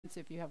comments.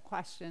 If you have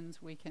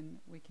questions, we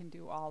can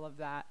do all of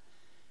that.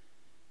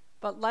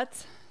 But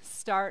let's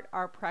start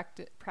our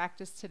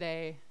practice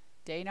today,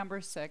 day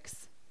number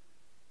 6,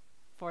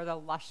 for the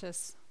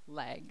luscious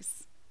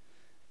legs.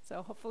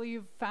 So hopefully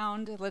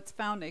let's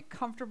found a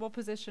comfortable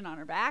position on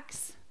our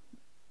backs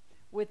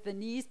with the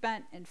knees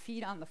bent and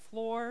feet on the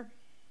floor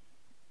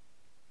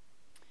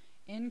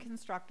in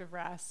constructive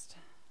rest,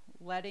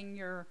 letting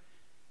your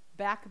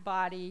back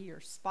body, your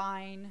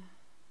spine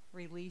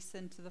release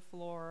into the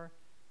floor.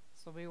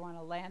 So we want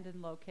to land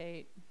and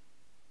locate.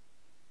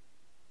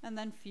 And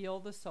then feel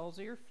the soles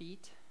of your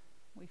feet.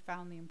 We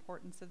found the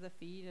importance of the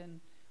feet,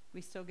 and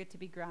we still get to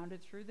be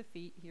grounded through the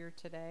feet here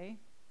today.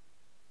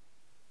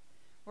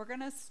 We're going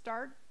to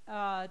start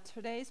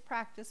today's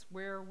practice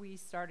where we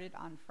started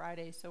on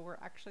Friday. So we're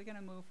actually going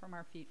to move from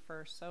our feet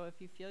first. So if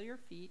you feel your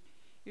feet,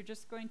 you're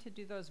just going to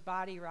do those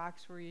body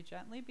rocks where you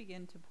gently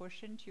begin to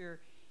push into your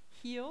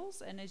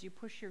heels. And as you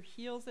push your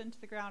heels into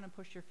the ground and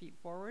push your feet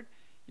forward,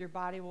 your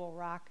body will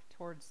rock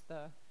towards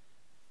the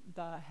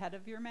head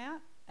of your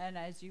mat. And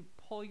as you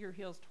pull your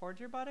heels towards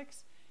your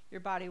buttocks,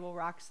 your body will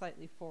rock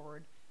slightly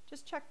forward.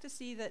 Just check to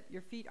see that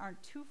your feet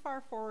aren't too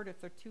far forward. If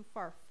they're too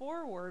far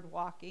forward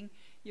walking,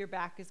 your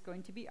back is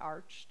going to be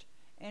arched.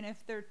 And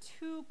if they're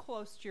too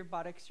close to your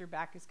buttocks, your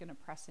back is going to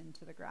press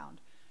into the ground.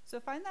 So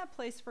find that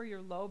place where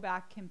your low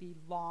back can be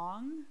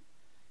long,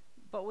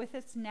 but with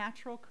its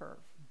natural curve.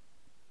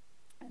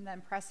 And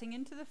then pressing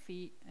into the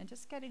feet and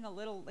just getting a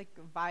little like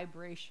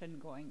vibration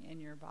going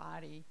in your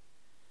body.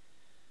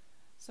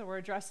 So we're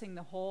addressing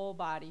the whole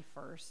body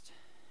first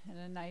in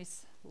a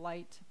nice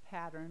light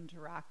patterned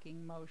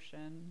rocking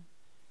motion.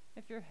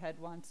 If your head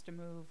wants to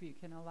move, you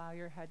can allow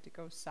your head to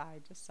go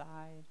side to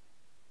side.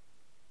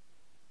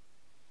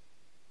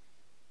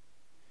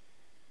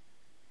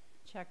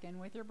 Check in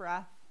with your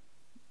breath.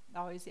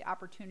 Always the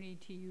opportunity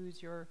to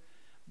use your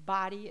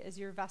body as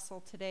your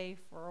vessel today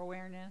for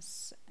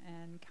awareness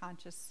and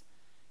conscious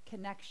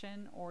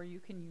connection, or you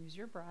can use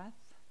your breath.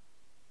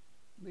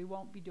 We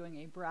won't be doing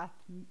a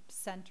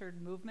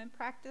breath-centered movement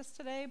practice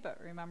today, but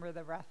remember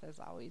the breath is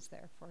always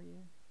there for you.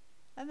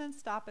 And then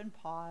stop and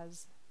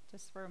pause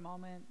just for a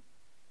moment.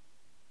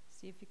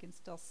 See if you can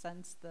still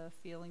sense the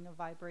feeling of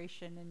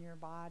vibration in your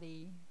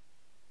body.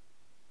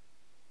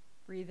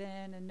 Breathe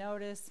in and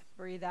notice,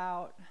 breathe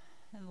out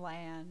and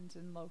land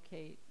and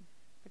locate,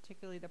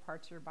 particularly the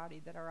parts of your body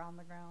that are on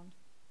the ground.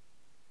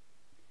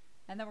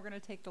 And then we're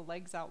going to take the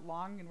legs out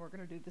long, and we're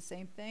going to do the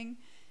same thing.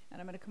 And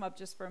I'm going to come up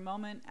just for a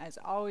moment. As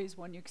always,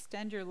 when you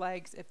extend your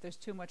legs, if there's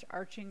too much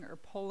arching or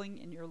pulling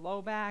in your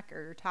low back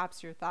or your tops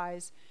of your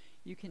thighs,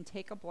 you can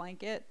take a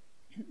blanket,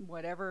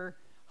 whatever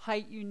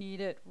height you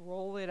need it,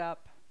 roll it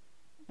up,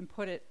 and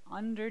put it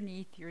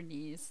underneath your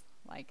knees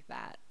like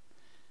that.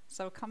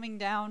 So coming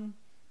down,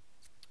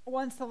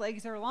 once the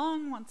legs are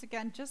long, once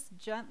again, just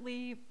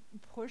gently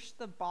push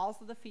the balls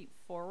of the feet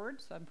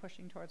forward. So I'm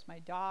pushing towards my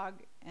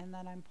dog, and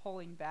then I'm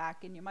pulling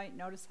back. And you might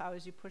notice how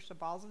as you push the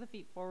balls of the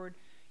feet forward,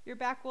 your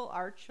back will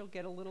arch. You'll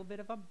get a little bit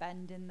of a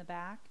bend in the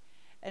back.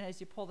 And as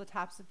you pull the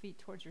tops of the feet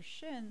towards your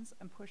shins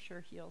and push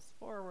your heels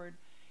forward,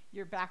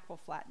 your back will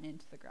flatten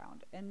into the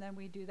ground. And then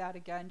we do that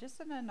again,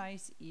 just in a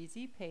nice,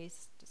 easy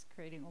pace, just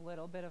creating a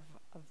little bit of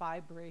a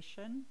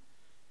vibration.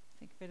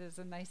 Think of it as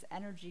a nice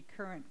energy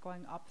current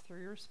going up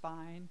through your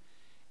spine.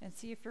 And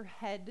see if your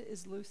head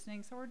is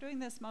loosening. So we're doing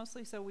this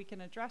mostly so we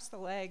can address the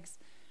legs.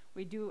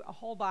 We do a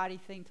whole body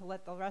thing to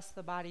let the rest of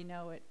the body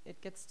know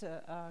it gets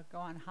to go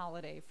on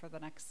holiday for the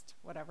next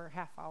whatever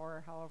half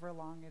hour, however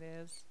long it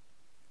is.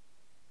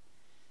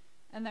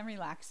 And then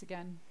relax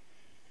again.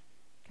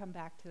 Come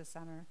back to the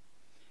center.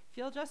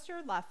 Feel just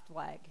your left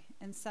leg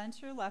and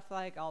sense your left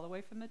leg all the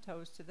way from the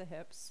toes to the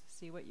hips.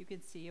 See what you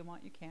can see and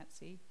what you can't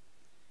see.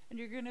 And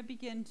you're going to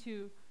begin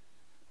to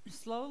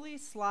slowly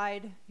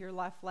slide your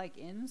left leg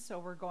in. So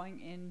we're going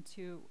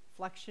into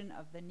flexion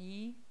of the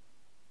knee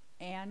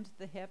and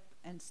the hip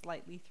and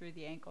slightly through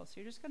the ankle. So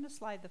you're just going to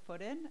slide the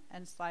foot in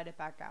and slide it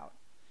back out.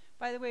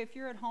 By the way, if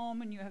you're at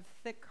home and you have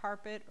thick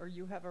carpet or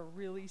you have a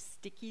really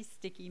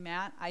sticky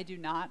mat, I do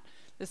not.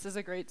 This is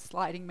a great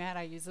sliding mat.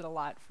 I use it a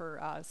lot for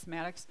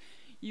somatics.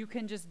 You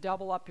can just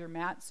double up your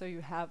mat so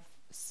you have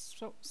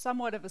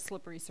somewhat of a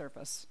slippery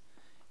surface.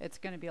 It's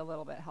going to be a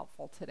little bit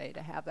helpful today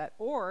to have that.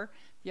 Or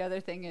the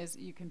other thing is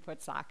you can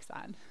put socks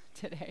on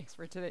today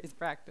for today's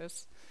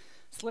practice.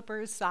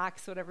 Slippers,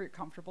 socks, whatever you're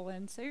comfortable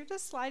in. So you're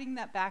just sliding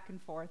that back and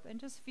forth and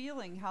just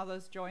feeling how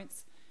those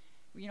joints,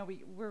 you know,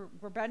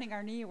 we're bending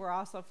our knee, we're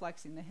also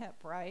flexing the hip,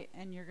 right?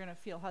 And you're going to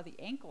feel how the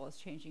ankle is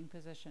changing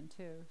position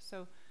too.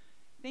 So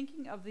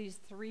thinking of these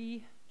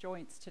 3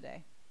 joints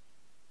today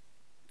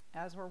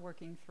as we're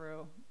working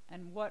through,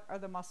 and what are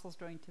the muscles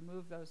doing to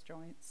move those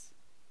joints?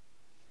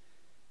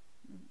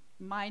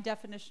 My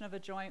definition of a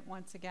joint,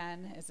 once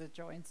again, is a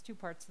joint's 2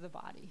 parts of the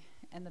body.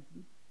 And the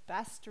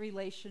best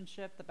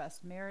relationship, the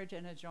best marriage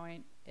in a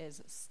joint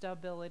is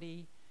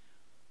stability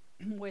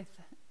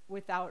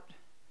without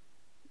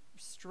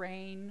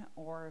strain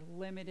or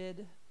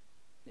limited.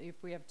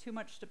 If we have too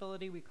much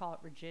stability, we call it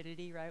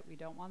rigidity, right? We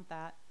don't want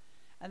that.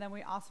 And then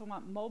we also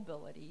want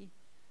mobility,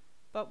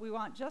 but we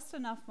want just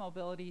enough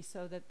mobility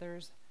so that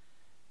there's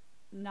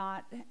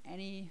not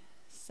any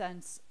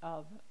sense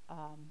of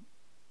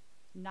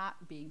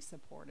not being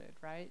supported,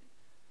 right?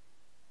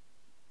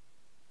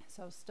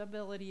 So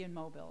stability and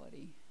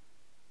mobility.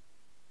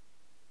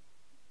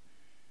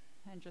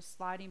 And just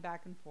sliding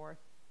back and forth.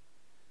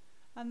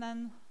 And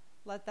then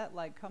let that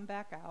leg come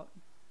back out.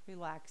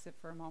 Relax it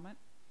for a moment.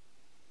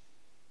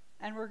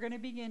 And we're going to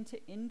begin to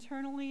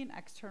internally and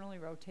externally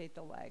rotate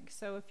the leg.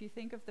 So if you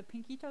think of the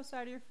pinky toe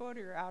side of your foot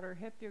or your outer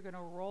hip, you're going to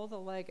roll the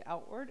leg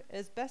outward.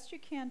 As best you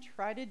can,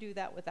 try to do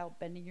that without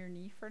bending your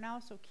knee for now.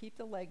 So keep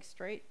the leg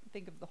straight.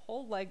 Think of the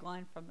whole leg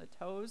line from the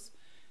toes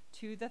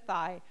to the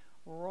thigh,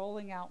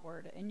 rolling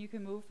outward. And you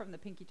can move from the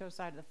pinky toe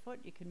side of the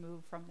foot. You can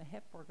move from the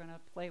hip. We're going to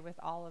play with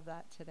all of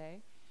that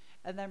today.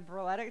 And then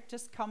let it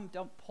just come,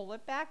 don't pull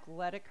it back,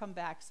 let it come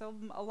back. So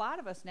a lot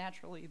of us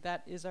naturally,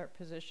 that is our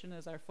position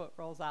as our foot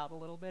rolls out a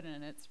little bit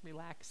in its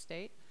relaxed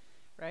state,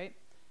 right?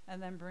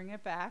 And then bring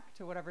it back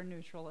to whatever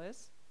neutral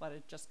is. Let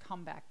it just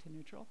come back to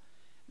neutral.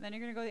 And then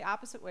you're going to go the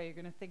opposite way. You're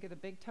going to think of the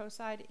big toe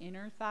side,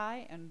 inner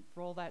thigh, and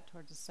roll that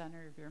towards the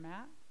center of your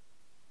mat.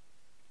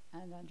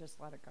 And then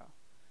just let it go.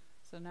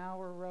 So now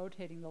we're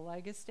rotating. The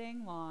leg is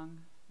staying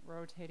long,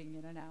 rotating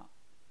in and out.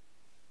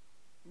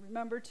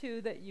 Remember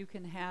too that you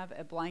can have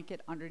a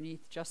blanket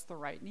underneath just the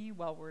right knee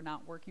while we're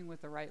not working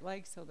with the right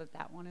leg so that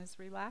that one is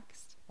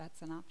relaxed.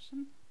 That's an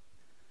option.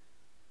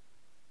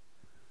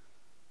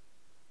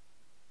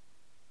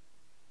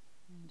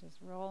 And just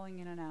rolling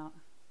in and out.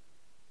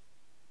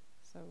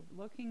 So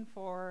looking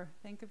for,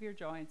 think of your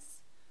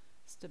joints,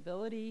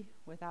 stability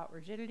without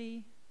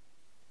rigidity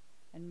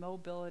and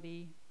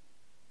mobility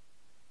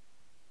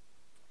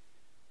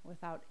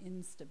without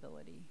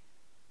instability.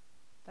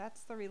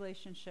 That's the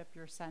relationship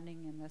you're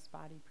sending in this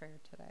body prayer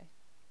today.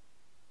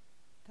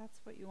 That's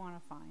what you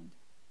want to find.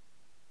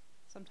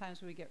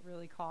 Sometimes we get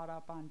really caught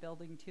up on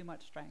building too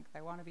much strength.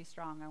 I want to be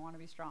strong. I want to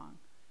be strong.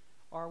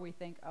 Or we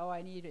think, oh,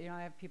 I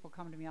have people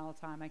come to me all the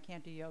time. I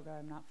can't do yoga.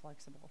 I'm not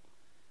flexible.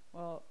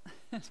 Well,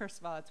 first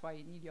of all, that's why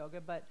you need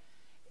yoga. But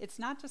it's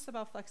not just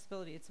about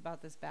flexibility. It's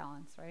about this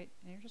balance, right?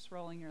 And you're just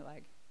rolling your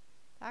leg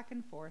back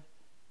and forth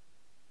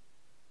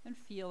and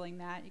feeling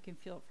that. You can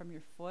feel it from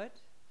your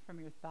foot, from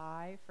your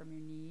thigh, from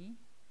your knee.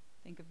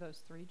 Think of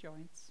those three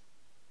joints.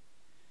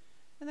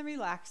 And then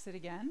relax it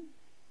again.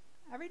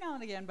 Every now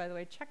and again, by the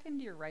way, check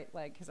into your right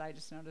leg, because I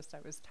just noticed I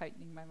was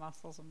tightening my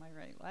muscles in my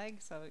right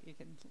leg. So you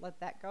can let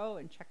that go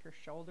and check your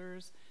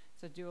shoulders.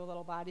 So do a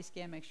little body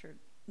scan, make sure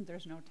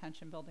there's no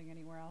tension building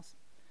anywhere else.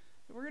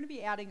 But we're going to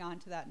be adding on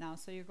to that now.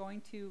 So you're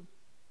going to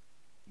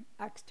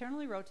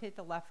externally rotate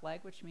the left leg,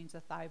 which means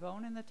the thigh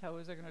bone and the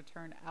toes are going to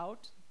turn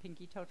out,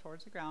 pinky toe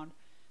towards the ground.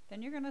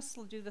 Then you're going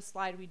to do the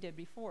slide we did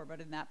before, but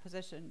in that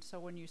position. So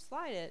when you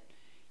slide it,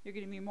 you're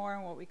going to be more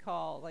in what we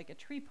call like a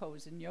tree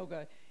pose in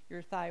yoga.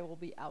 Your thigh will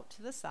be out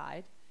to the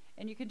side,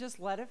 and you can just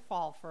let it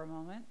fall for a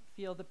moment.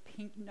 Feel the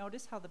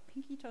notice how the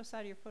pinky toe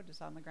side of your foot is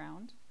on the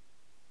ground.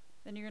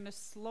 Then you're going to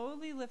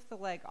slowly lift the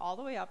leg all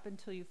the way up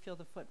until you feel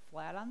the foot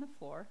flat on the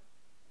floor.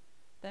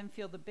 Then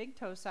feel the big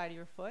toe side of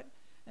your foot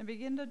and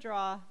begin to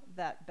draw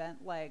that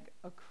bent leg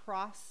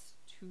across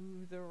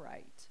to the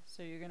right.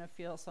 So you're going to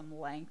feel some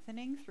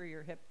lengthening through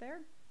your hip there.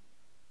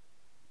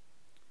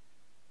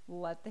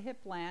 Let the hip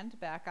land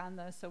back on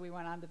so we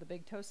went onto the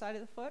big toe side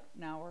of the foot.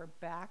 Now we're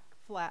back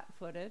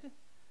flat-footed.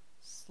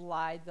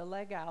 Slide the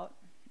leg out.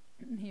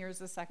 Here's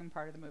the second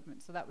part of the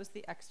movement. So that was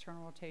the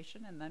external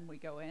rotation, and then we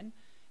go in.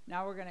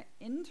 Now we're going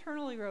to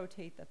internally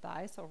rotate the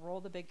thigh, so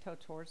roll the big toe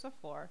towards the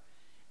floor.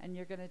 And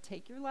you're going to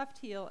take your left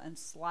heel and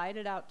slide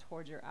it out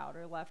towards your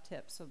outer left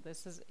hip. So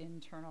this is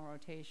internal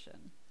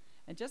rotation.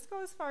 And just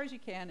go as far as you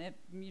can.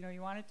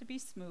 You want it to be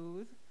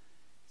smooth.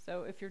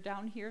 So if you're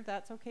down here,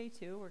 that's okay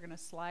too. We're going to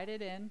slide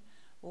it in.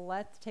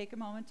 Take a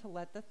moment to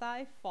let the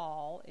thigh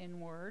fall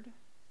inward.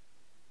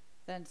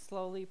 Then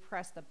slowly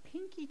press the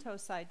pinky toe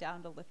side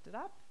down to lift it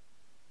up.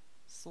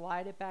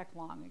 Slide it back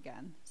long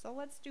again. So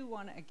let's do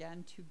one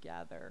again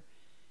together.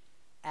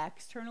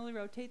 Externally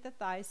rotate the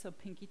thigh, so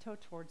pinky toe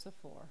towards the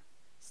floor.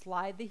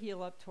 Slide the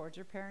heel up towards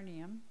your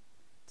perineum.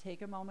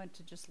 Take a moment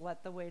to just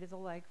let the weight of the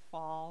leg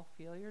fall.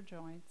 Feel your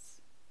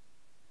joints.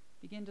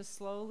 Begin to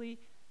slowly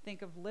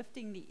think of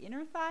lifting the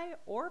inner thigh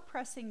or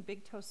pressing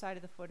big toe side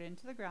of the foot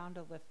into the ground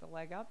to lift the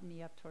leg up,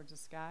 knee up towards the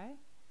sky.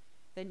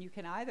 Then you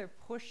can either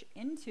push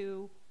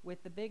into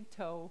with the big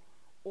toe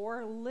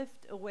or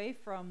lift away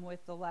from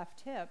with the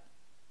left hip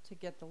to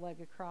get the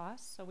leg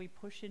across. So we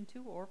push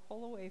into or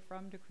pull away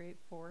from to create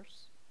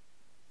force.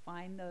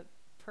 Find the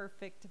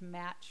perfect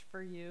match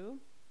for you.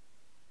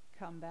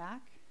 Come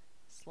back,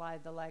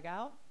 slide the leg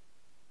out.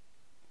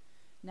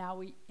 Now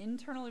we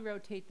internally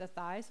rotate the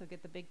thigh, so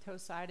get the big toe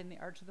side and the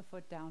arch of the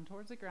foot down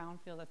towards the ground.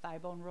 Feel the thigh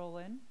bone roll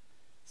in.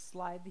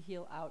 Slide the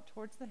heel out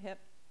towards the hip.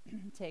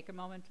 Take a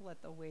moment to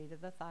let the weight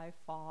of the thigh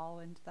fall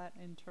into that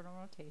internal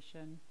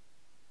rotation.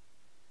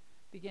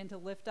 Begin to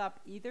lift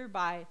up either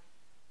by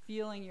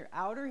feeling your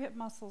outer hip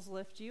muscles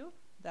lift you.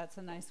 That's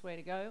a nice way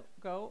to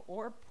go.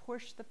 Or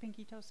push the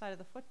pinky toe side of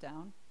the foot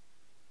down.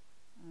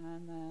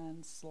 And then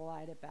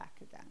slide it back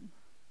again.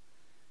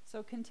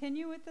 So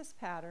continue with this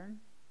pattern,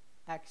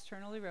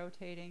 externally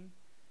rotating,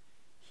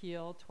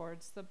 heel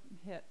towards the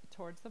hip,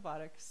 towards the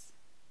buttocks,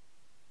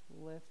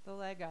 lift the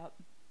leg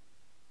up,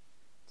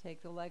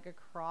 take the leg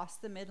across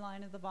the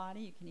midline of the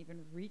body. You can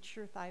even reach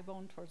your thigh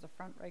bone towards the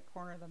front right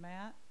corner of the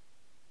mat.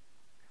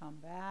 Come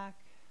back,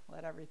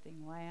 let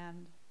everything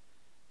land,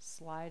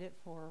 slide it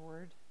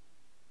forward,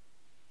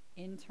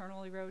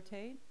 internally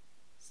rotate,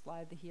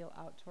 slide the heel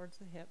out towards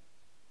the hip,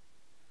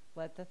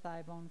 let the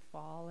thigh bone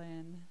fall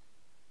in,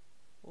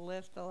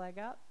 lift the leg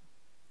up,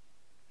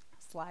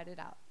 slide it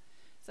out.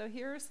 So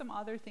here are some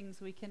other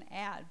things we can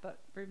add,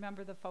 but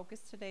remember the focus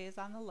today is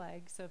on the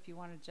leg, so if you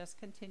want to just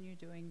continue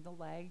doing the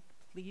leg,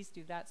 please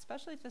do that,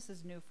 especially if this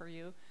is new for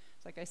you.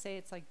 So like I say,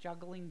 it's like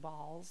juggling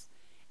balls,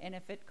 and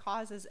if it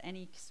causes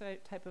any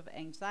type of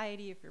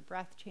anxiety, if your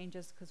breath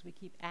changes because we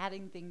keep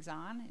adding things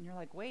on, and you're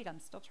like, wait, I'm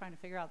still trying to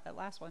figure out that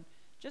last one,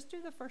 just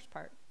do the first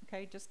part,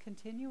 okay? Just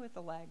continue with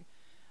the leg.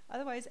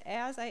 Otherwise,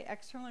 as I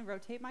externally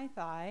rotate my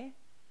thigh,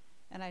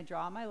 and I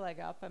draw my leg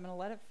up, I'm going to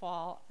let it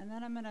fall, and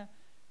then I'm going to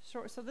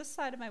short. So this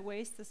side of my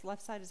waist, this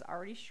left side is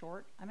already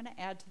short. I'm going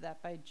to add to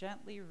that by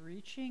gently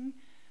reaching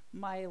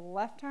my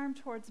left arm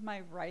towards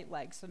my right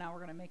leg. So now we're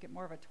going to make it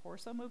more of a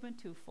torso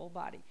movement to full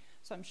body.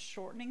 So I'm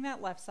shortening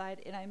that left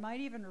side, and I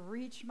might even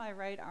reach my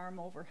right arm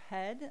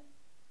overhead.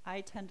 I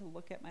tend to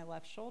look at my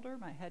left shoulder.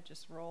 My head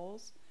just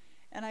rolls,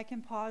 and I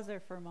can pause there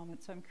for a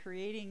moment. So I'm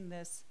creating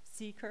this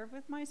C curve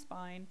with my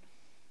spine.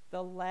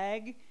 The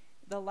leg,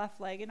 the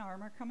left leg and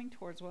arm are coming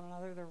towards one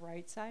another. The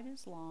right side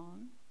is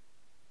long.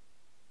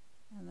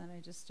 And then I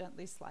just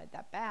gently slide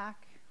that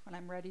back. When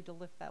I'm ready to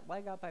lift that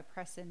leg up, I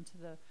press into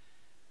the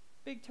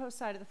big toe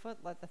side of the foot,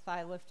 let the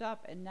thigh lift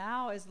up. And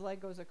now as the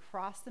leg goes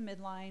across the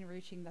midline,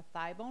 reaching the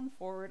thigh bone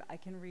forward, I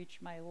can reach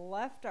my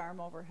left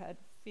arm overhead.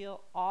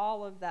 Feel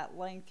all of that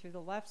length through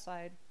the left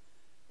side,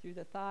 through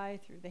the thigh,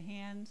 through the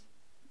hand.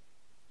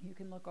 You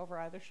can look over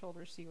either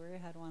shoulder, see where your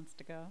head wants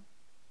to go.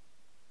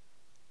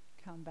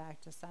 Come back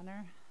to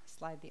center,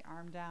 slide the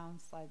arm down,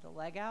 slide the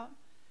leg out.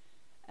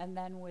 And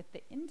then with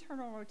the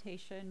internal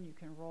rotation, you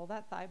can roll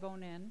that thigh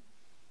bone in.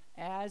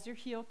 As your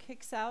heel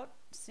kicks out,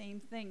 same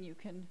thing. You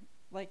can,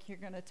 like you're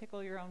going to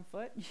tickle your own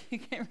foot, you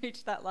can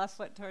reach that left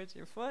foot towards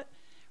your foot,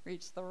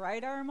 reach the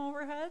right arm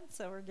overhead.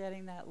 So we're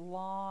getting that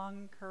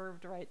long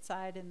curved right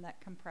side and that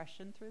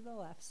compression through the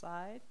left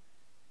side.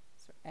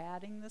 So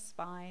adding the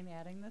spine,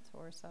 adding the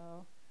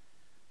torso.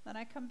 Then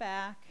I come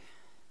back,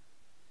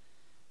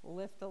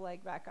 lift the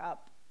leg back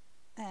up,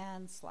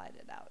 and slide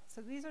it out.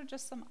 So these are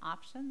just some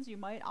options. You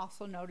might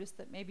also notice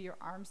that maybe your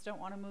arms don't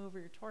want to move or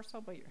your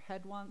torso, but your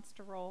head wants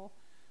to roll.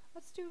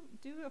 Let's do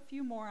a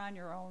few more on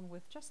your own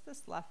with just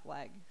this left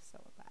leg. So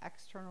the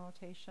external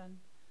rotation,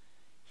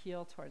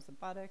 heel towards the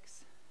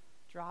buttocks,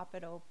 drop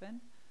it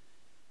open.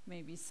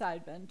 Maybe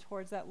side bend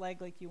towards that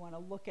leg like you want to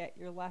look at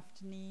your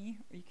left knee,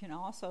 or you can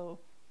also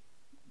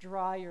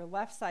draw your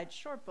left side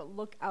short but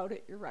look out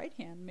at your right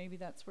hand. Maybe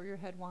that's where your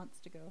head wants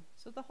to go.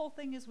 So the whole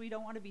thing is we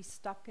don't want to be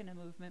stuck in a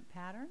movement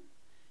pattern.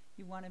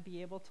 You want to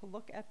be able to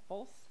look at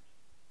both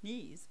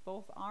knees,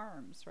 both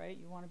arms, right?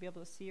 You want to be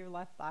able to see your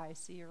left thigh,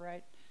 see your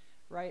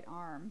right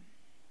arm.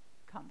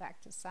 Come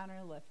back to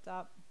center, lift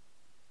up.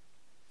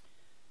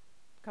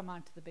 Come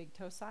onto the big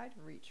toe side,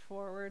 reach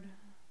forward.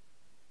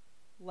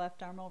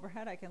 Left arm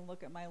overhead, I can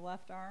look at my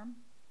left arm.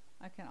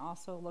 I can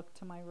also look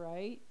to my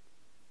right.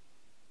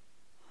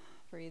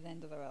 Breathe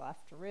into the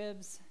left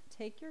ribs.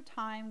 Take your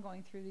time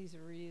going through these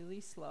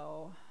really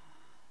slow.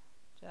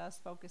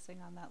 Just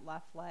focusing on that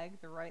left leg.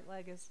 The right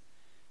leg is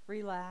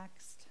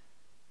relaxed.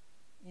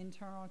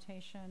 Internal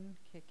rotation,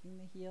 kicking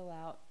the heel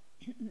out.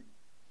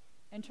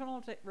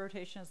 Internal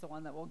rotation is the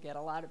one that will get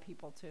a lot of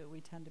people to. We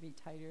tend to be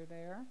tighter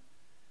there.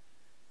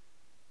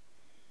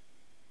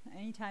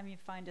 Anytime you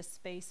find a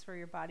space where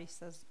your body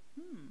says,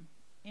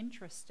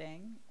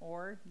 interesting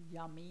or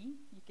yummy,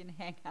 you can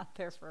hang out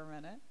there for a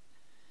minute.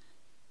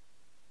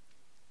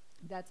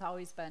 That's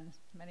always been,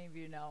 many of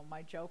you know,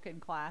 my joke in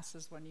class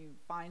is when you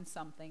find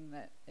something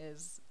that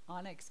is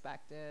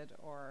unexpected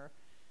or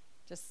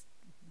just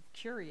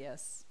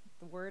curious,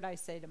 the word I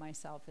say to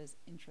myself is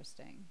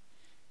interesting.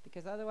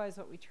 Because otherwise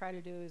what we try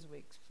to do is we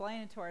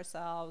explain it to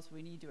ourselves,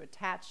 we need to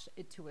attach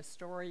it to a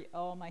story.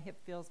 Oh, my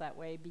hip feels that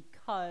way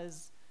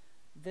because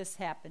this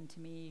happened to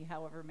me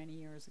however many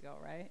years ago,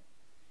 right?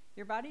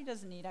 Your body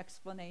doesn't need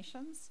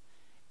explanations.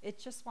 It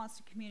just wants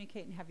to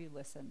communicate and have you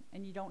listen,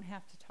 and you don't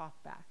have to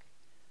talk back.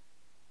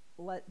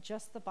 Let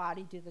just the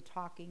body do the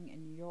talking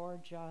and you're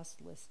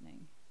just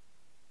listening.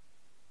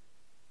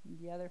 And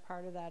the other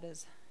part of that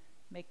is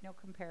make no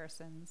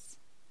comparisons,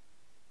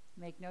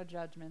 make no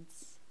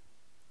judgments,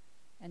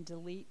 and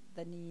delete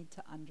the need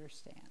to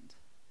understand.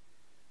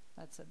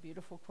 That's a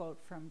beautiful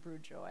quote from Brew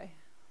Joy.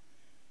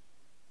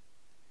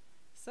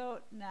 So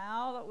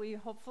now that we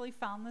hopefully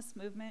found this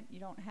movement, you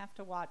don't have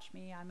to watch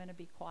me. I'm going to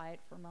be quiet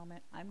for a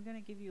moment. I'm going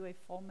to give you a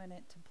full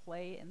minute to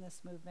play in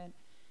this movement.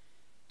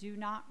 Do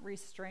not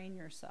restrain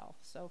yourself.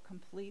 So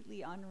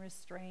completely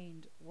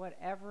unrestrained.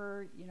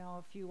 Whatever,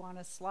 if you want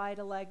to slide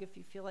a leg, if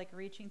you feel like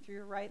reaching through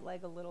your right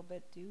leg a little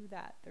bit, do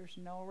that. There's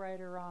no right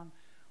or wrong.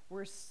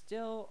 we're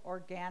still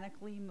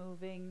organically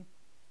moving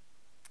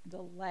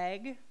the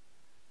leg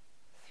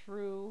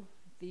through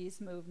these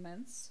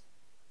movements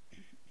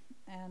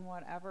and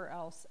whatever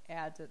else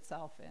adds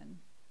itself in.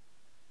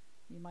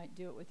 You might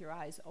do it with your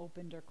eyes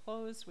opened or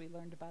closed. We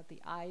learned about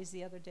the eyes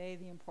the other day,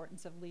 the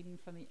importance of leading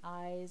from the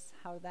eyes,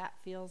 how that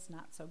feels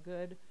not so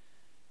good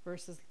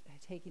versus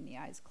taking the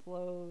eyes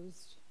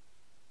closed.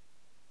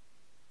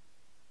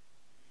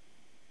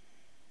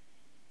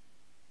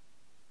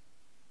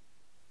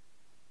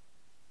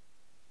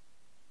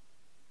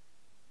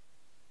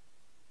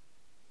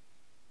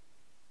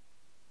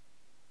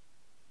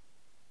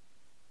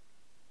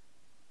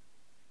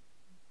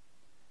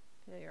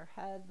 Feel your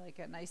head like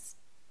a nice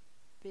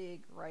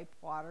big ripe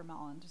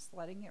watermelon, just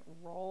letting it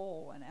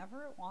roll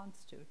whenever it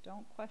wants to.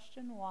 Don't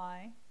question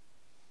why.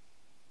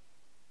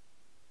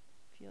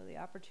 Feel the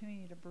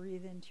opportunity to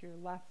breathe into your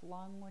left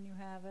lung when you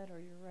have it, or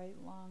your right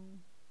lung.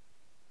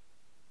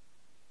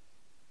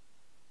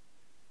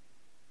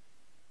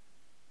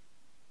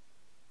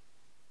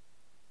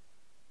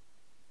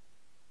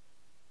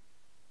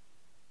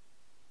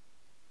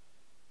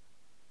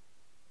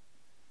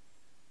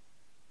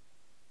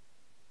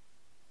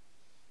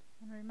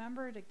 And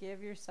remember to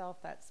give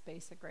yourself that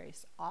space of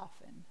grace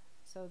often.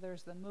 So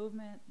there's the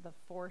movement, the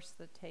force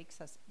that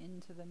takes us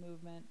into the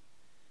movement.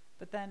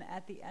 But then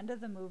at the end of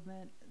the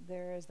movement,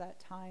 there is that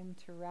time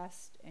to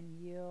rest and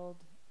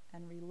yield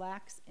and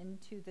relax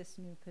into this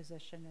new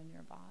position in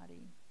your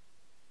body.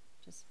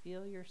 Just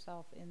feel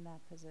yourself in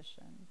that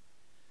position.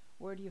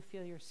 Where do you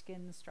feel your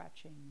skin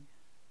stretching?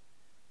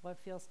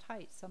 What feels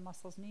tight? Some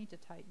muscles need to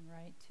tighten,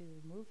 right, to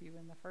move you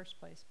in the first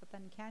place. But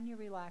then can you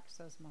relax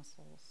those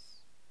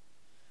muscles?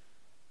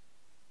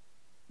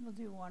 We'll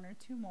do one or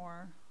two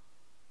more,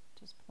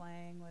 just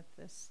playing with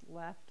this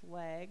left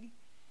leg.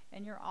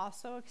 And you're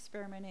also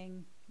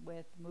experimenting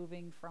with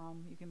moving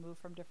from, you can move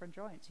from different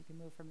joints. You can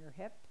move from your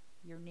hip,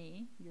 your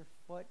knee, your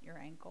foot, your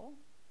ankle.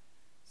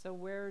 So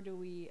where do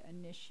we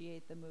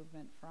initiate the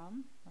movement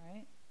from,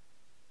 right?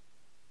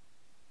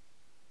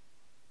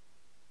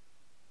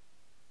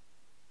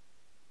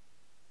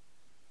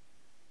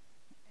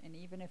 And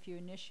even if you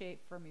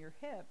initiate from your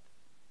hip,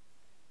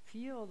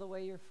 feel the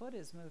way your foot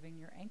is moving,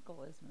 your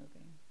ankle is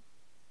moving.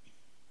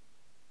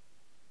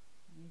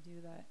 We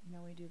do that,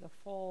 we do the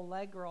full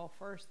leg roll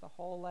first. The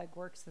whole leg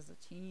works as a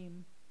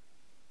team.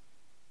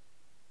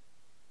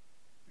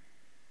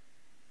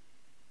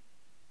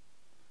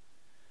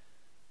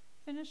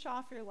 Finish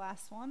off your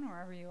last one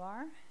wherever you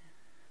are.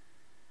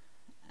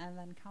 And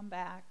then come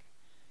back.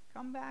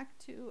 Come back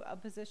to a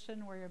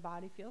position where your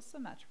body feels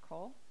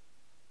symmetrical.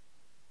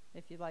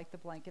 If you like the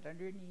blanket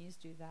under your knees,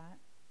 do that.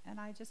 And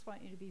I just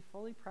want you to be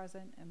fully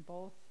present in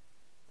both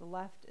the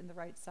left and the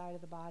right side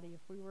of the body.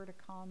 If we were to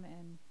come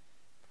and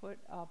put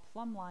a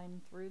plumb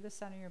line through the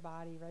center of your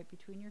body, right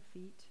between your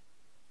feet,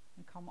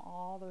 and come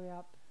all the way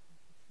up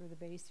through the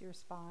base of your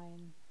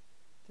spine,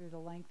 through the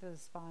length of the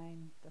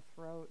spine, the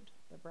throat,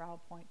 the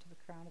brow point to the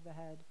crown of the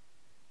head.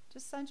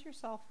 Just sense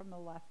yourself from the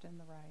left and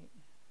the right.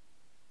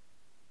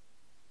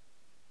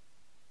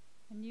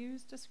 And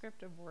use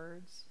descriptive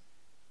words,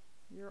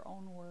 your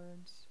own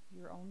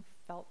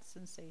felt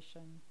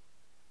sensation,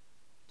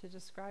 to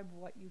describe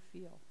what you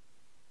feel.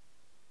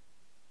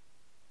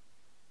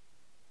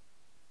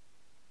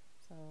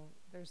 So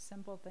there's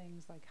simple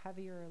things like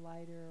heavier or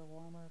lighter,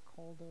 warmer or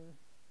colder.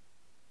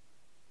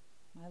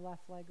 My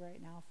left leg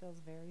right now feels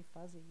very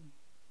fuzzy.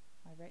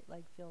 My right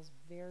leg feels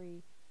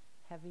very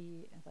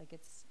heavy, like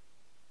it's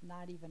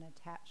not even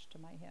attached to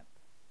my hip.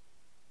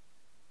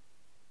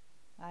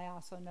 I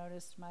also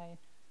noticed my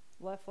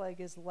left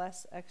leg is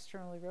less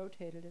externally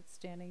rotated. It's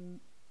standing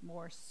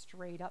more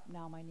straight up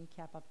now, my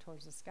kneecap up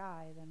towards the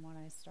sky, than when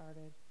I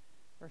started.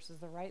 Versus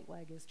the right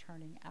leg is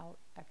turning out,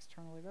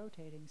 externally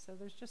rotating. So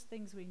there's just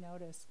things we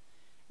notice.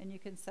 And you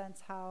can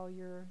sense how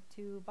your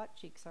two butt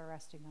cheeks are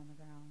resting on the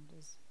ground.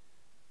 Is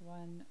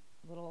one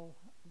little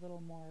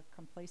more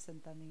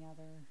complacent than the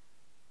other?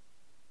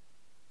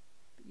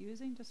 But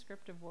using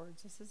descriptive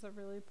words, this is a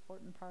really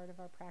important part of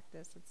our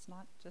practice. It's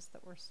not just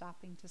that we're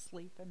stopping to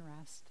sleep and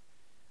rest.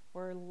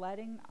 We're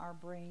letting our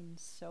brain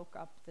soak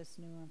up this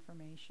new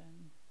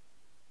information.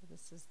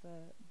 This is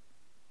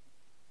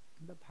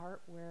the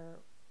part where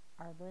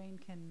our brain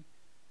can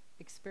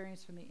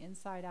experience from the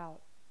inside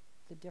out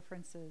the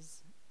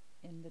differences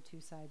in the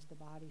two sides of the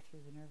body through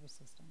the nervous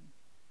system.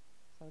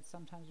 So it's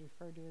sometimes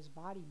referred to as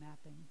body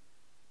mapping.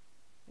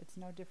 It's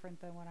no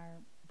different than when our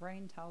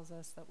brain tells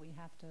us that we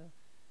have to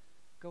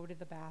go to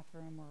the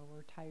bathroom, or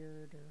we're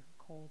tired or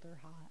cold or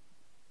hot.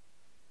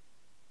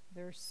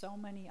 There are so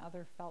many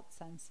other felt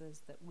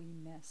senses that we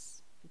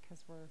miss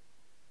because we're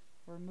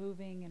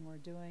moving and we're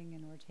doing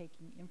and we're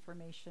taking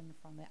information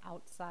from the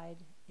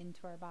outside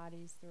into our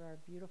bodies through our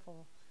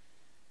beautiful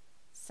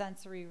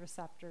sensory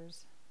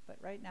receptors. But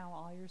right now,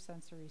 all your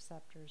sensory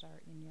receptors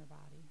are in your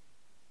body,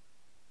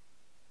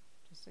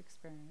 just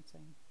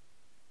experiencing.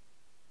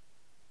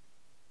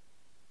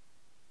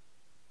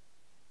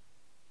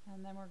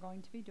 And then we're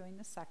going to be doing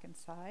the second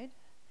side.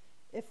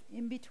 If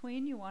in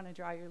between you want to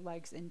draw your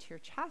legs into your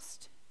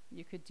chest,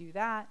 you could do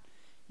that.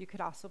 You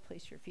could also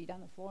place your feet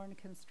on the floor in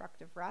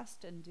constructive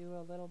rest and do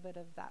a little bit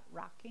of that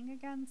rocking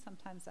again.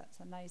 Sometimes that's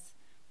a nice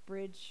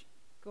bridge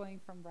going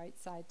from right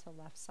side to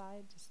left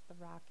side, just the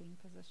rocking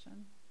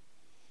position.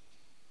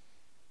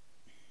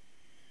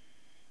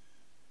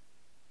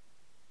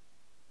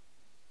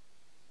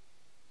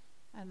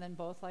 And then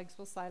both legs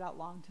will slide out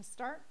long to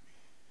start.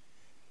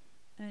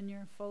 And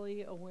you're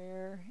fully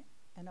aware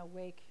and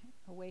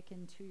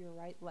awaken to your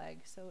right leg.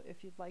 So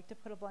if you'd like to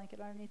put a blanket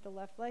underneath the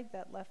left leg,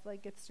 that left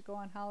leg gets to go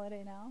on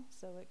holiday now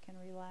so it can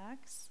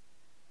relax.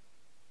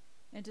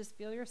 And just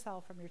feel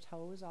yourself from your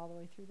toes all the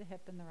way through the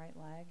hip and the right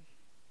leg.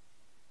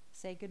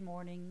 Say good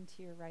morning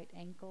to your right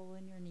ankle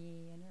and your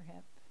knee and your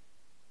hip.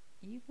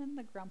 Even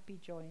the grumpy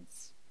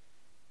joints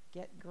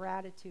get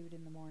gratitude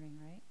in the morning,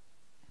 right?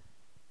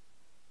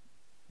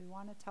 We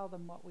want to tell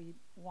them what we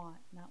want,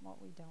 not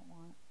what we don't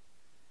want.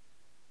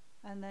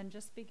 And then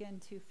just begin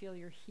to feel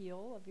your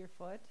heel of your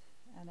foot.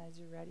 And as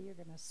you're ready, you're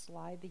going to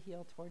slide the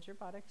heel towards your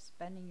buttocks,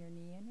 bending your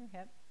knee and your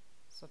hip.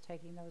 So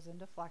taking those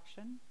into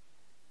flexion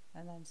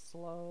and then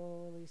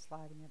slowly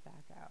sliding it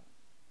back out.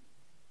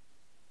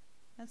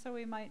 And so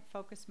we might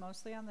focus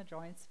mostly on the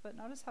joints, but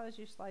notice how as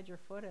you slide your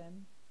foot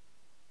in,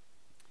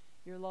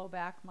 your low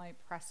back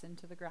might press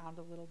into the ground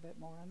a little bit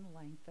more and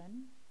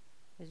lengthen.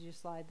 As you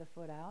slide the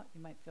foot out,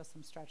 you might feel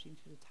some stretching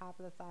to the top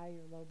of the thigh.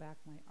 Your low back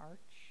might arch.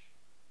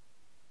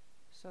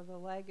 So the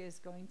leg is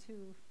going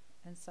to,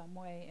 in some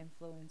way,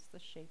 influence the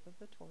shape of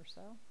the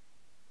torso,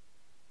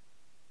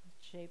 the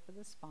shape of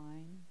the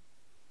spine.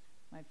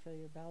 Might feel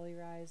your belly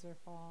rise or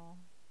fall.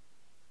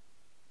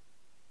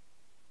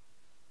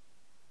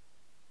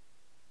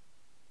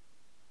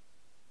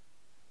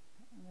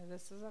 And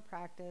this is a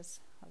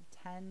practice of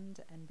tend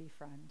and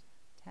befriend.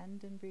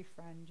 Tend and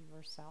befriend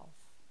yourself.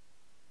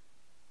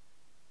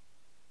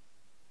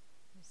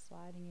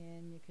 Sliding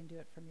in, you can do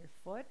it from your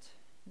foot.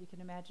 You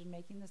can imagine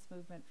making this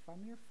movement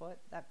from your foot.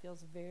 That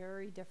feels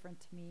very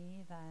different to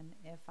me than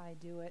if I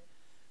do it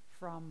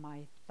from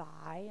my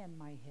thigh and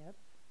my hip.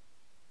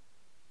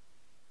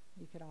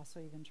 You could also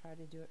even try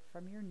to do it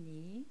from your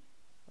knee.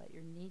 Let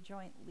your knee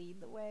joint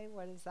lead the way.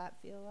 What does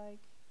that feel like?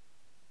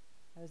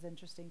 That was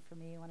interesting for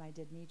me when I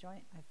did knee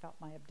joint. I felt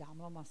my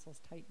abdominal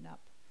muscles tighten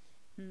up.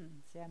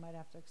 See, I might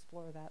have to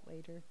explore that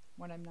later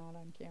when I'm not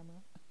on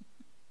camera.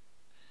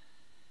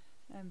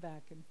 And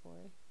back and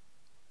forth.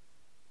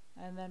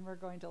 And then we're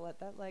going to let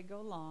that leg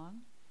go long,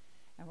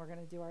 and we're going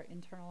to do our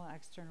internal and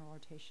external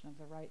rotation of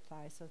the right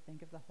thigh. So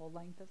think of the whole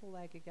length of the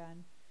leg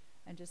again,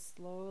 and just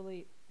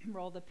slowly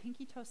roll the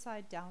pinky toe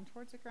side down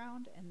towards the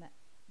ground, and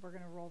we're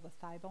going to roll the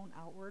thigh bone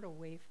outward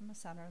away from the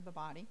center of the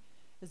body.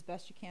 As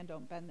best you can,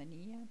 don't bend the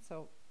knee yet,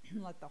 so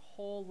let the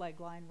whole leg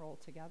line roll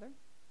together.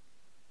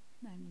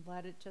 And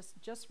let it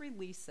just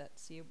release it.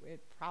 See,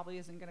 it probably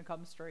isn't going to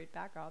come straight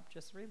back up,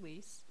 just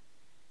release.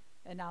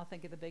 And now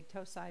think of the big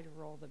toe side,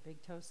 roll the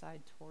big toe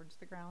side towards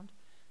the ground.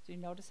 So you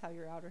notice how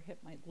your outer hip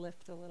might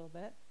lift a little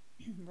bit.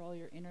 Roll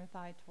your inner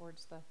thigh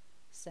towards the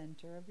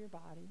center of your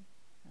body,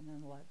 and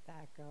then let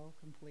that go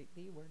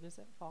completely. Where does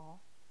it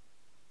fall?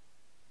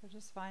 So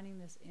just finding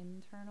this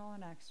internal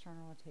and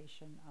external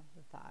rotation of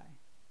the thigh.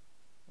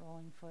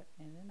 Rolling foot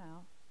in and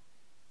out.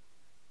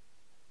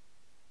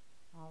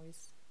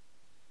 Always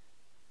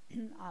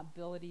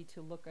ability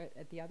to look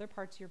at the other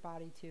parts of your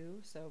body too,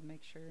 so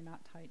make sure you're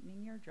not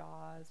tightening your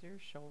jaws, your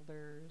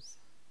shoulders.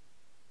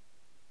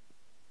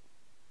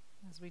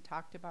 As we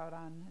talked about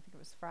on, I think it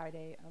was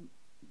Friday,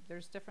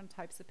 there's different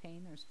types of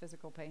pain. There's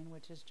physical pain,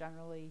 which is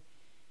generally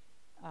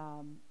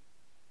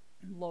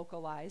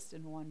localized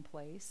in one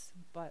place,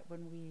 but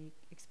when we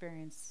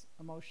experience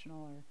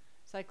emotional or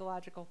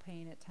psychological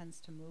pain, it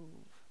tends to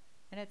move,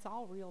 and it's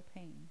all real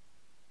pain.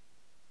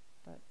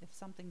 But if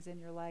something's in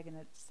your leg and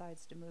it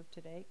decides to move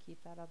today,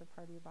 keep that other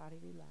part of your body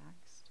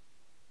relaxed.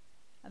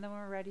 And then when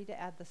we're ready to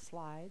add the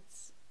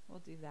slides, we'll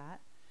do that.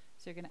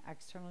 So you're going to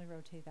externally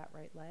rotate that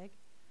right leg.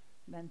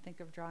 And then think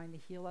of drawing the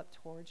heel up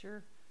towards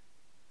your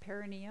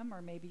perineum,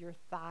 or maybe your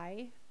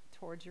thigh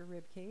towards your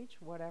rib cage,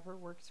 whatever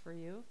works for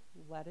you.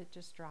 Let it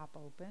just drop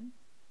open.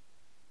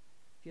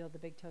 Feel the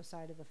big toe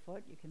side of the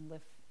foot. You can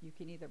lift. You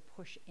can either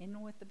push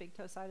in with the big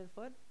toe side of the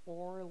foot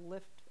or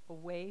lift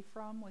away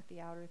from with the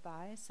outer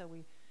thigh. So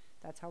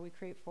that's how we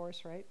create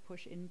force, right?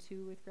 Push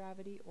into with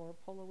gravity or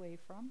pull away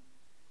from.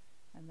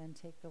 And then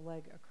take the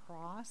leg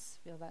across.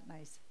 Feel that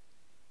nice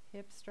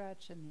hip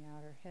stretch in the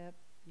outer hip.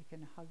 You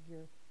can hug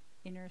your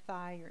inner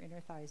thigh. Your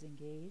inner thigh is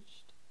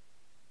engaged.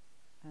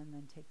 And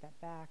then take that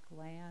back,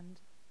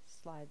 land,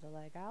 slide the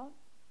leg out.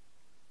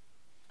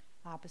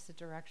 Opposite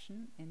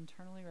direction,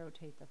 internally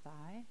rotate the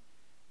thigh.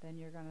 Then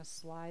you're going to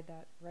slide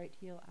that right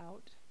heel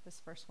out.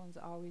 This first one's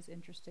always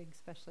interesting,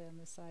 especially on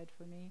this side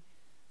for me.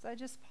 So I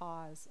just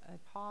pause. I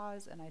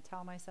pause and I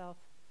tell myself,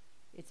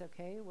 it's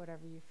okay,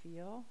 whatever you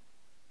feel.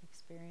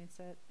 Experience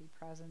it, be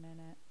present in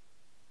it.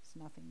 It's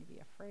nothing to be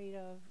afraid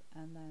of.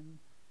 And then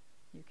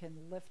you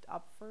can lift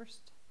up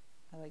first.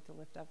 I like to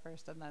lift up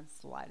first and then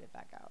slide it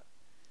back out.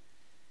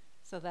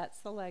 So that's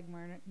the leg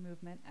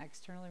movement,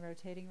 externally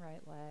rotating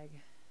right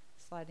leg,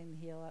 sliding the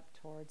heel up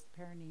towards the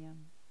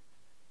perineum.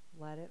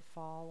 let it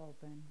fall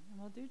open. And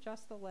we'll do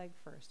just the leg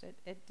first.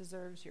 It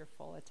deserves your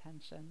full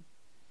attention.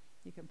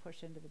 You can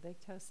push into the big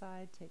toe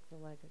side, take the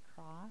leg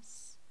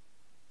across.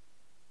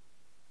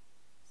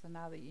 So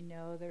now that you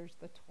know there's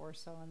the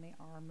torso and the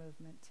arm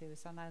movement too.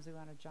 Sometimes we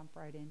want to jump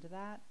right into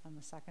that on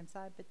the second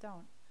side, but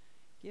don't.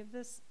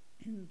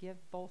 Give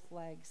both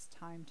legs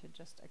time to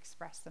just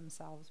express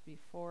themselves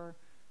before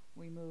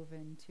we move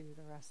into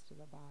the rest of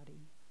the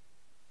body.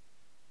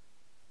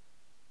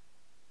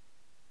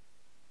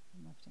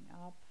 And lifting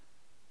up.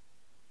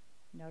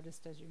 Notice,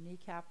 does your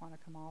kneecap want to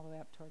come all the way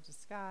up towards the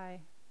sky?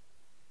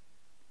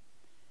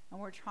 And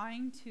we're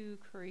trying to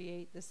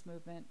create this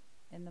movement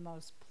in the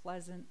most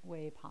pleasant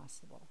way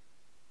possible.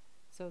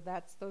 So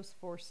that's those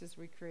forces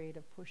we create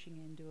of pushing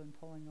into and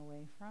pulling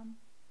away from.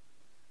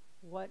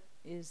 What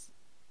is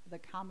the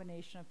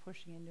combination of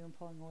pushing into and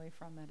pulling away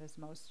from that is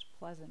most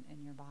pleasant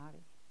in your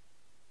body?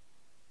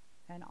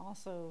 And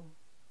also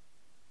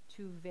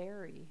to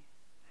vary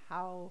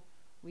how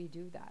we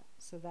do that.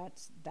 So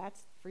that's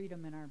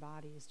freedom in our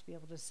body, is to be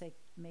able to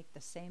make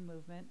the same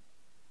movement,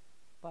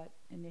 but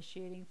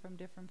initiating from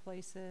different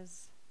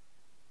places,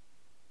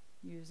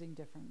 using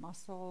different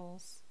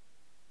muscles.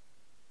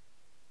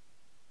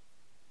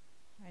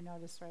 I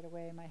notice right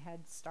away my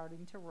head's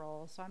starting to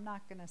roll, so I'm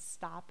not going to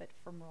stop it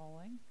from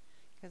rolling,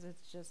 because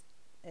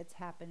it's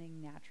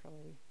happening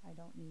naturally. I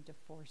don't need to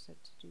force it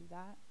to do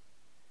that.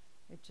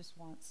 It just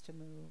wants to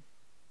move.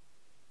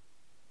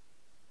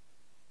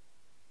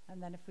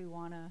 And then if we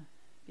want to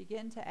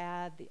begin to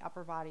add the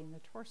upper body and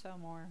the torso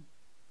more,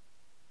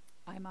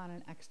 I'm on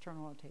an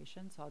external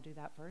rotation, so I'll do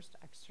that first.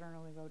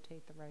 Externally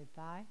rotate the right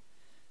thigh,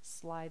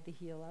 slide the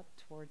heel up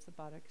towards the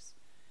buttocks,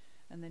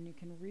 and then you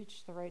can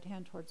reach the right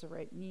hand towards the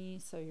right knee,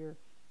 so you're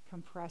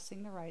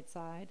compressing the right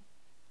side.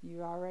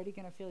 You're already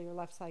going to feel your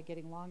left side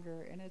getting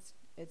longer, and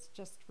it's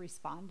just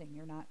responding.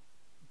 You're not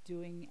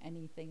doing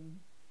anything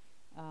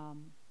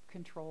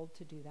controlled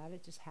to do that.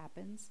 It just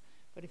happens.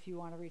 But if you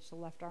want to reach the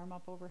left arm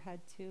up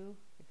overhead too,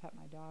 I pet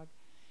my dog,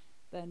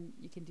 then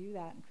you can do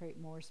that and create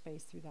more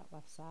space through that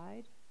left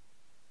side.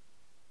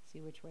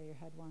 See which way your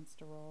head wants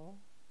to roll.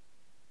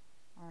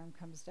 Arm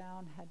comes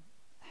down,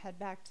 head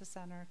back to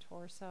center,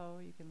 torso.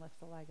 You can lift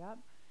the leg up.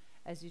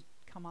 As you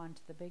come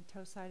onto the big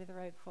toe side of the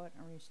right foot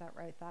and reach that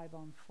right thigh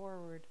bone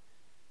forward,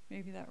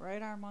 maybe that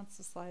right arm wants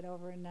to slide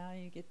over, and now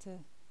you get to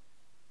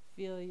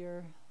feel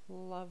your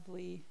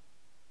lovely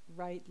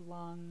right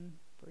lung.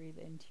 Breathe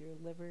into your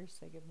liver.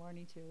 Say good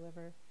morning to your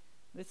liver.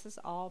 This is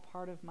all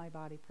part of my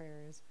body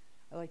prayers.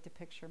 I like to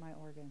picture my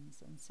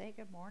organs and say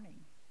good morning.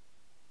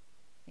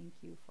 Thank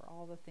you for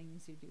all the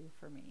things you do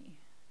for me.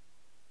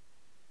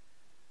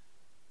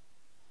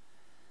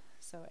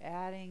 So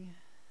adding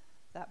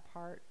that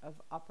part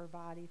of upper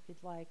body, if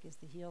you'd like, as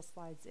the heel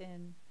slides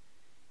in,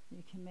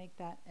 you can make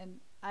that. And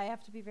I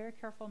have to be very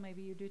careful,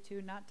 maybe you do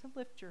too, not to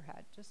lift your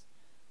head. Just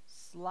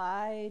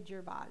slide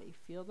your body.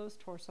 Feel those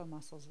torso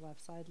muscles,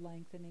 left side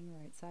lengthening,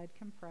 right side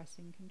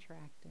compressing,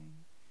 contracting.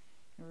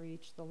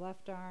 Reach the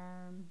left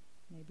arm,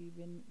 maybe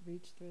even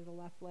reach through the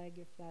left leg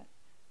if that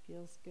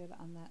feels good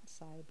on that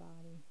side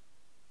body.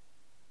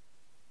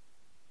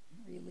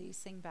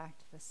 Releasing back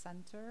to the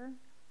center.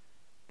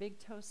 Big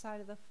toe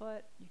side of the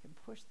foot. You can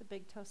push the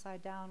big toe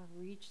side down,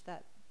 reach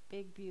that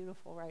big,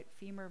 beautiful right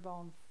femur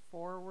bone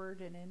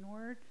forward and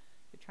inward.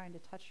 You're trying to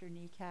touch your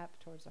kneecap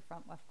towards the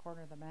front left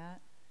corner of the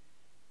mat.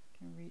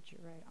 You can reach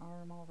your right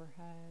arm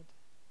overhead.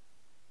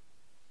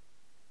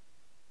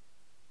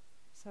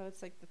 So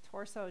it's like the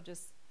torso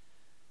just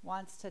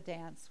wants to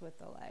dance with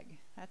the leg.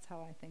 That's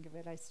how I think of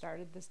it. I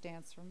started this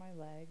dance from my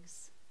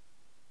legs,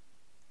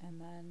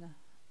 and then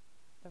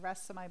the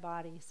rest of my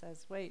body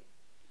says, wait,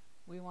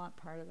 we want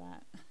part of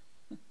that.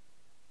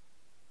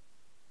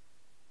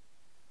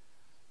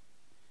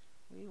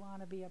 We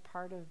want to be a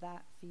part of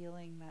that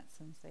feeling, that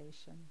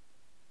sensation.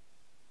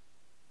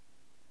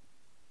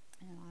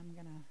 And I'm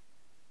going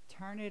to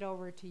turn it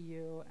over to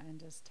you and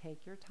just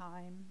take your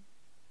time.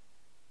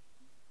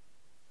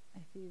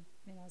 If you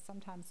know,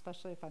 sometimes,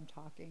 especially if I'm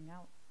talking,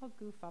 I'll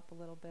goof up a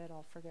little bit.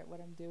 I'll forget what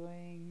I'm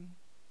doing.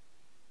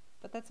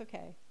 But that's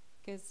okay,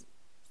 because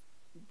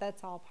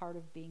that's all part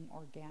of being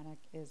organic,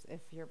 is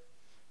if your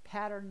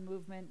pattern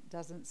movement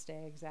doesn't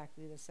stay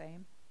exactly the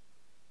same,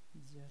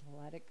 just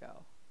let it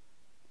go.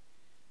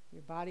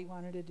 Your body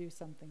wanted to do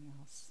something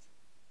else.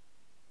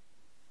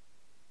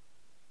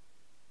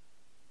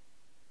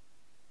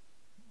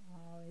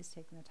 Always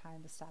taking the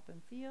time to stop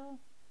and feel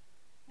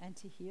and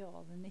to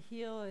heal. And the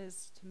heal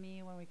is, to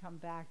me, when we come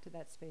back to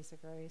that space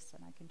of grace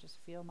and I can just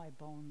feel my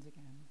bones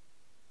again.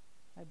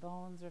 My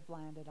bones have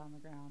landed on the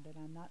ground and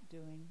I'm not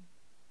doing.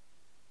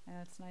 And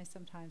it's nice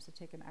sometimes to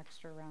take an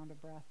extra round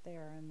of breath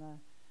there, in the,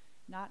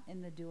 not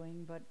in the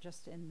doing, but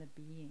just in the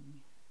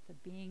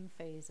being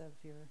phase of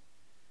your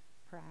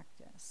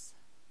practice.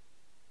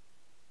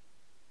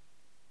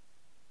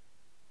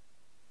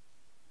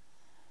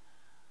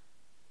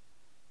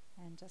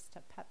 And just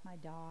to pet my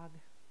dog,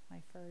 my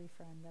furry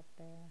friend up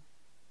there.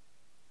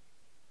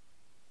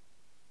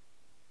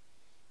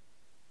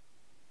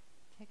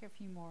 Take a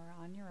few more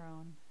on your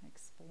own,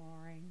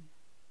 exploring.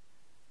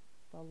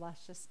 the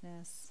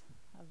lusciousness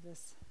of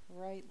this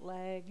right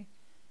leg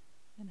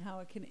and how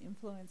it can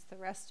influence the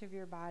rest of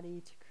your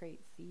body to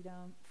create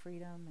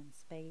freedom and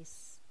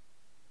space,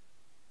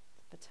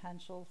 the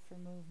potential for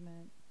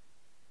movement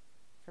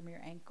from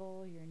your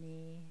ankle, your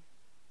knee,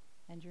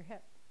 and your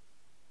hip.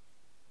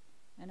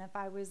 And if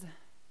I was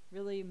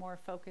really more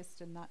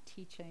focused and not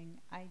teaching,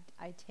 I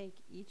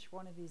take each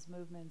one of these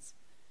movements,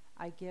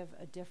 I give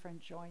a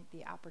different joint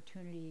the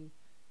opportunity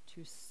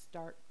to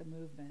start the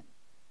movement.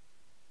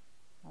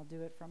 I'll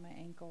do it from my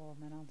ankle,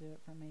 and then I'll do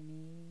it from my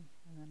knee,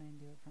 and then I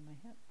do it from my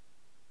hip.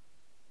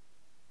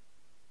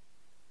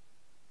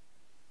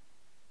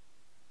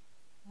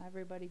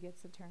 Everybody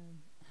gets a turn,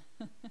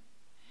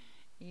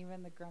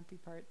 even the grumpy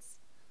parts.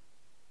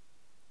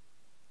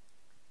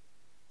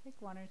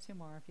 Take one or two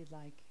more if you'd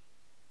like.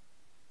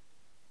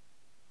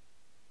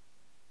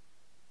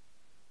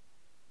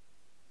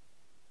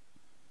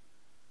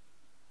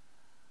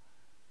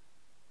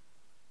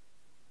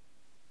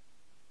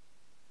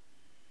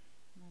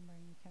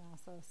 Remembering you can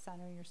also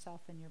center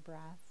yourself in your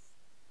breath.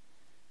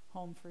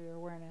 Home for your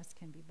awareness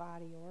can be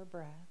body or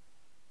breath.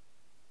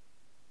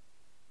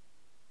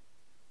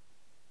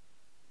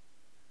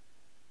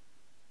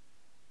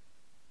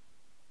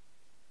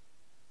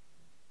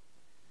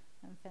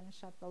 And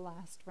finish up the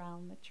last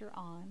round that you're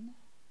on.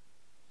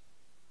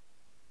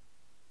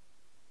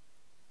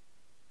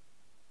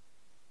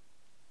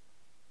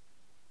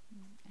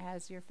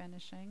 As you're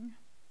finishing,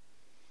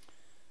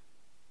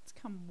 let's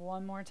come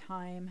one more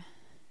time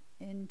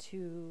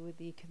into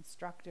the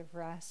constructive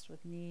rest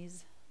with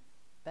knees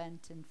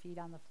bent and feet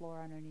on the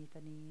floor underneath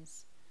the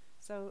knees.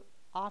 So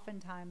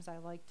oftentimes I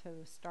like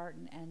to start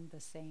and end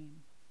the same.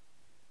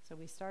 So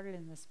we started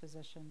in this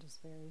position,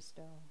 just very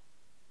still.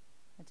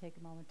 And take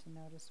a moment to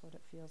notice what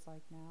it feels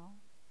like now.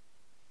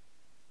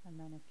 And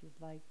then if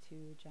you'd like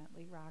to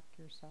gently rock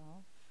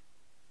yourself.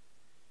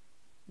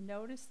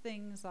 Notice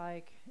things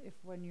like if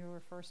when you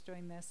were first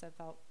doing this it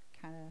felt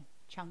kind of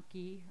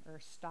chunky or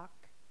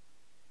stuck.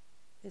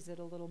 Is it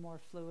a little more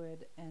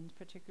fluid? And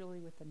particularly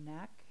with the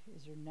neck,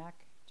 is your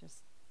neck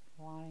just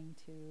wanting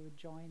to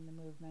join the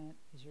movement?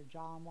 Is your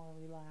jaw more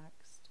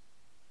relaxed?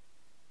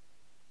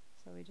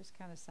 So we just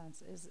kind of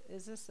sense,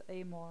 is this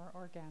a more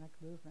organic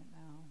movement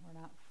now? We're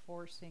not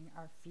forcing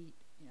our feet,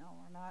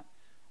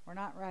 we're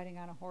not riding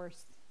on a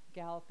horse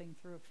galloping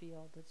through a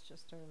field. It's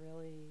just a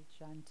really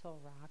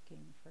gentle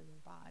rocking for your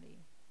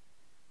body,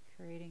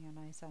 creating a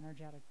nice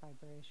energetic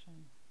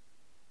vibration.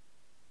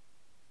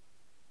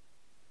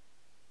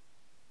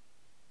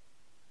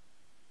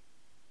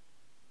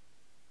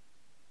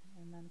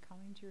 And then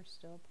coming to your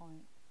still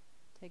point,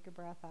 take a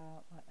breath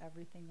out, let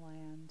everything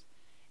land.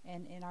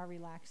 And in our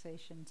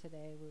relaxation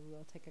today, we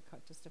will take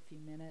just a few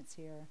minutes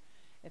here.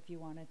 If you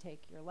want to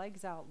take your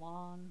legs out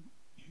long,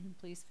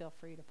 please feel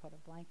free to put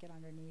a blanket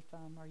underneath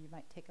them, or you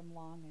might take them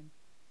long and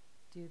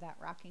do that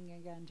rocking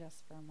again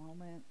just for a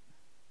moment.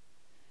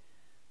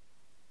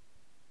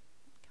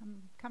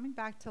 Coming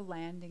back to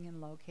landing and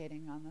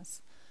locating on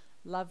this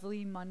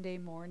lovely Monday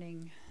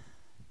morning.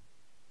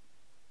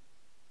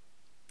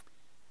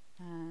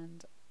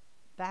 And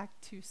back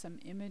to some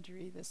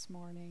imagery this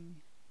morning.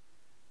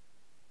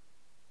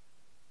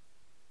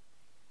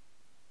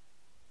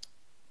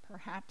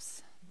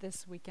 Perhaps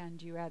this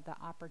weekend you had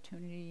the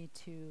opportunity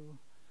to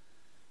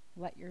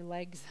let your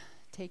legs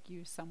take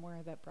you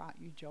somewhere that brought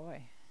you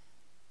joy,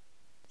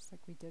 just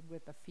like we did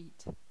with the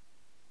feet.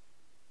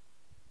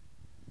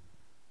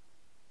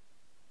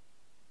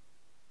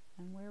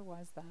 And where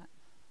was that?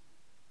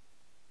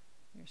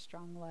 Your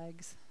strong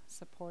legs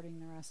supporting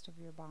the rest of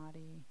your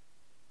body.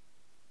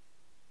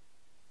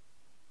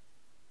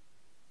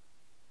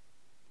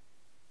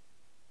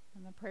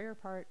 And the prayer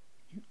part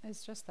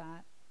is just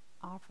that.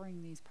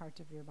 Offering these parts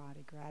of your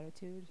body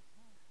gratitude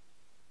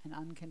and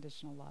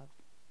unconditional love,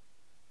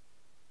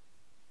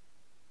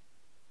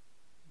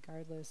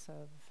 regardless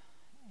of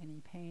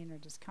any pain or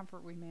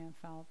discomfort we may have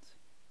felt.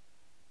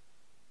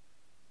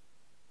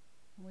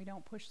 And we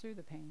don't push through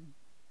the pain.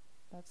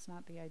 That's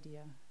not the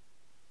idea.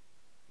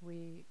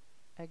 We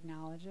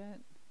acknowledge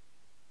it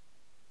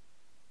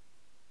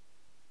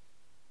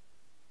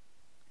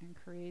and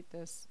create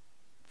this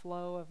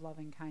flow of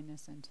loving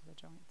kindness into the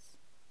joints.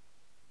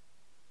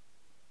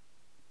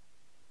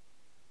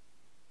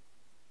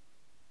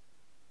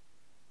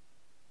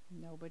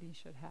 Nobody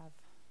should have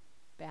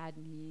bad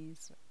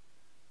knees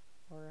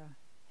or a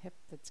hip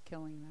that's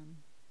killing them.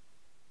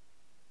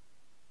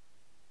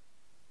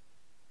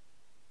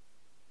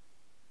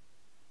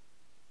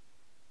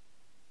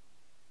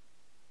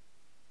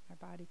 Our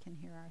body can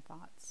hear our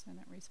thoughts and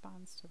it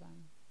responds to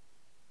them.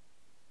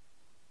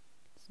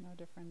 It's no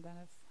different than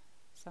if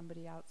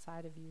somebody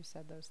outside of you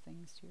said those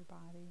things to your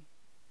body.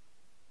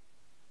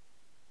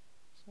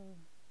 So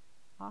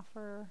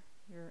offer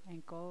your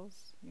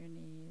ankles, your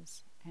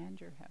knees, and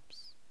your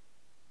hips.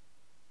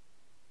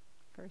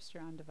 First,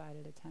 your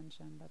undivided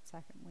attention, but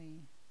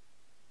secondly,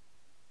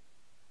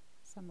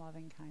 some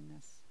loving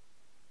kindness.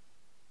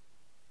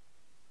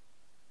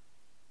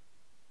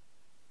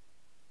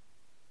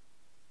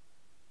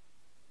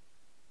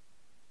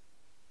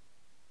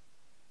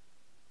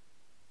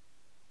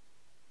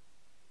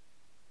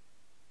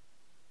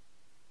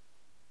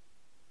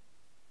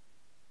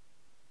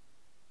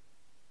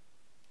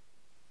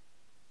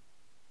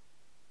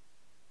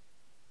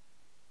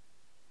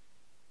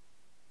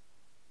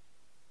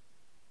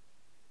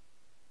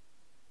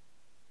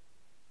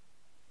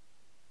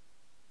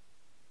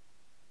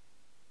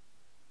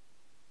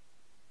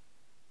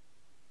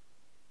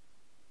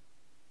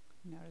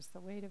 Notice the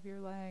weight of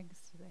your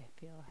legs. Do they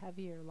feel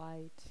heavy or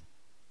light? Do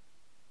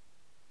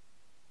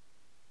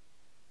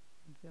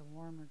they feel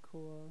warm or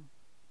cool?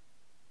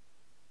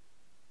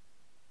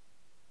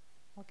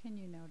 What can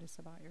you notice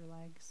about your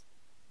legs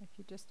if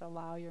you just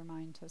allow your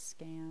mind to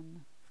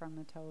scan from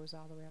the toes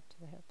all the way up to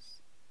the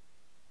hips?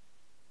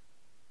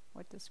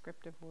 What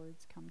descriptive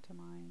words come to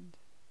mind?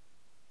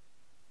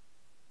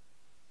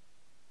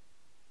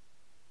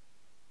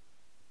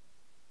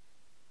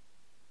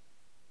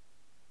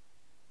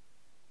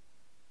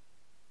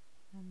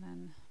 And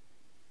then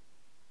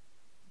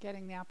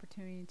getting the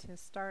opportunity to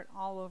start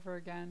all over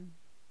again.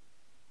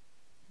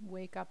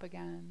 Wake up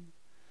again.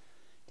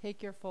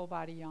 Take your full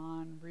body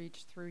yawn.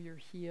 Reach through your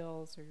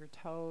heels or your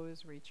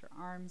toes. Reach your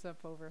arms up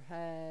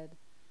overhead.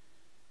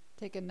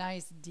 Take a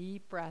nice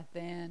deep breath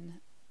in.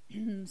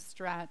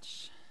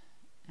 Stretch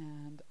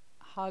and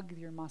hug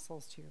your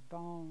muscles to your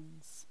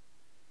bones.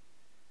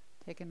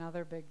 Take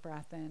another big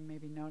breath in.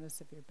 Maybe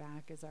notice if your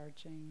back is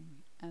arching.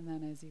 And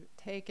then as you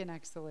take an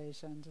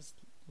exhalation, just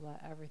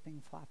let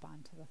everything flap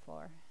onto the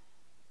floor.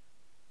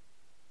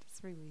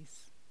 Just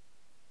release.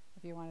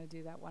 If you want to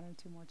do that 1 or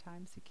 2 more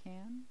times, you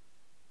can.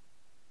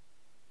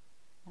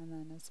 And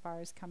then as far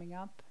as coming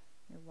up,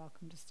 you're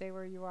welcome to stay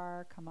where you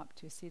are. Come up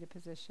to a seated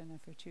position.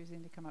 If you're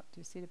choosing to come up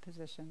to a seated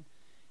position,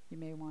 you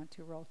may want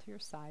to roll to your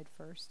side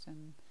first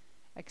and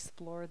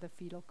explore the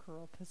fetal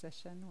curl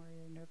position where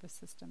your nervous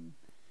system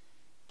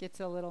gets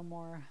a little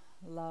more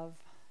love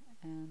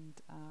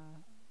and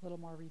a little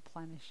more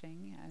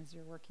replenishing as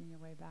you're working your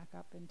way back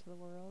up into the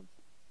world.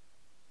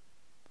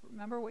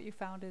 Remember what you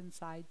found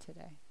inside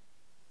today.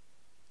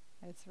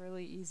 It's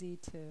really easy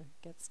to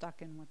get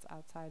stuck in what's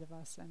outside of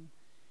us, and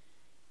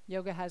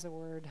yoga has a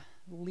word,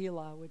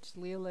 lila, which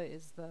lila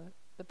is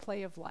the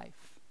play of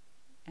life.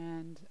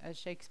 And as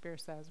Shakespeare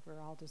says,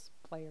 we're all just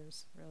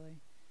players,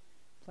 really.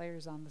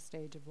 Players on the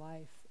stage of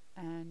life.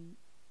 And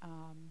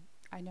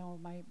I know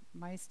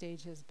my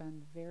stage has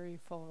been very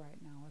full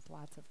right now with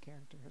lots of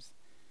characters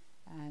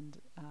and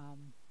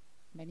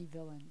many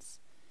villains.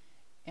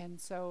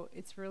 And so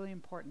it's really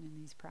important in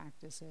these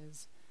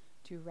practices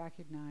to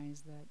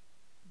recognize that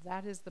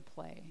that is the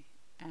play.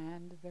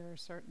 And there are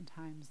certain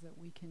times that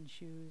we can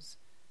choose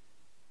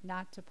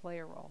not to play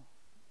a role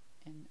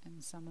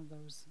in some of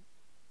those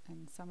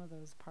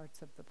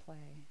parts of the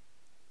play.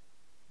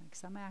 Like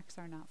some acts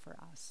are not for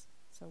us.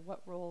 So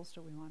what roles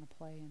do we want to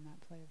play in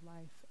that play of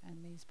life?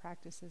 And these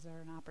practices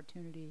are an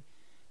opportunity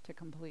to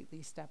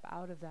completely step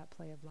out of that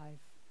play of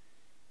life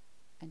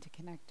and to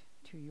connect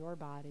to your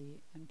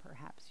body and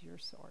perhaps your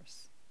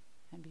source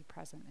and be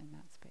present in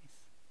that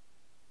space.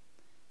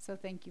 So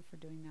thank you for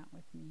doing that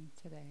with me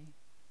today.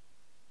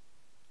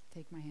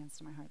 Take my hands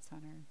to my heart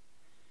center.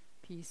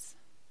 Peace,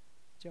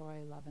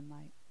 joy, love, and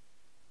light.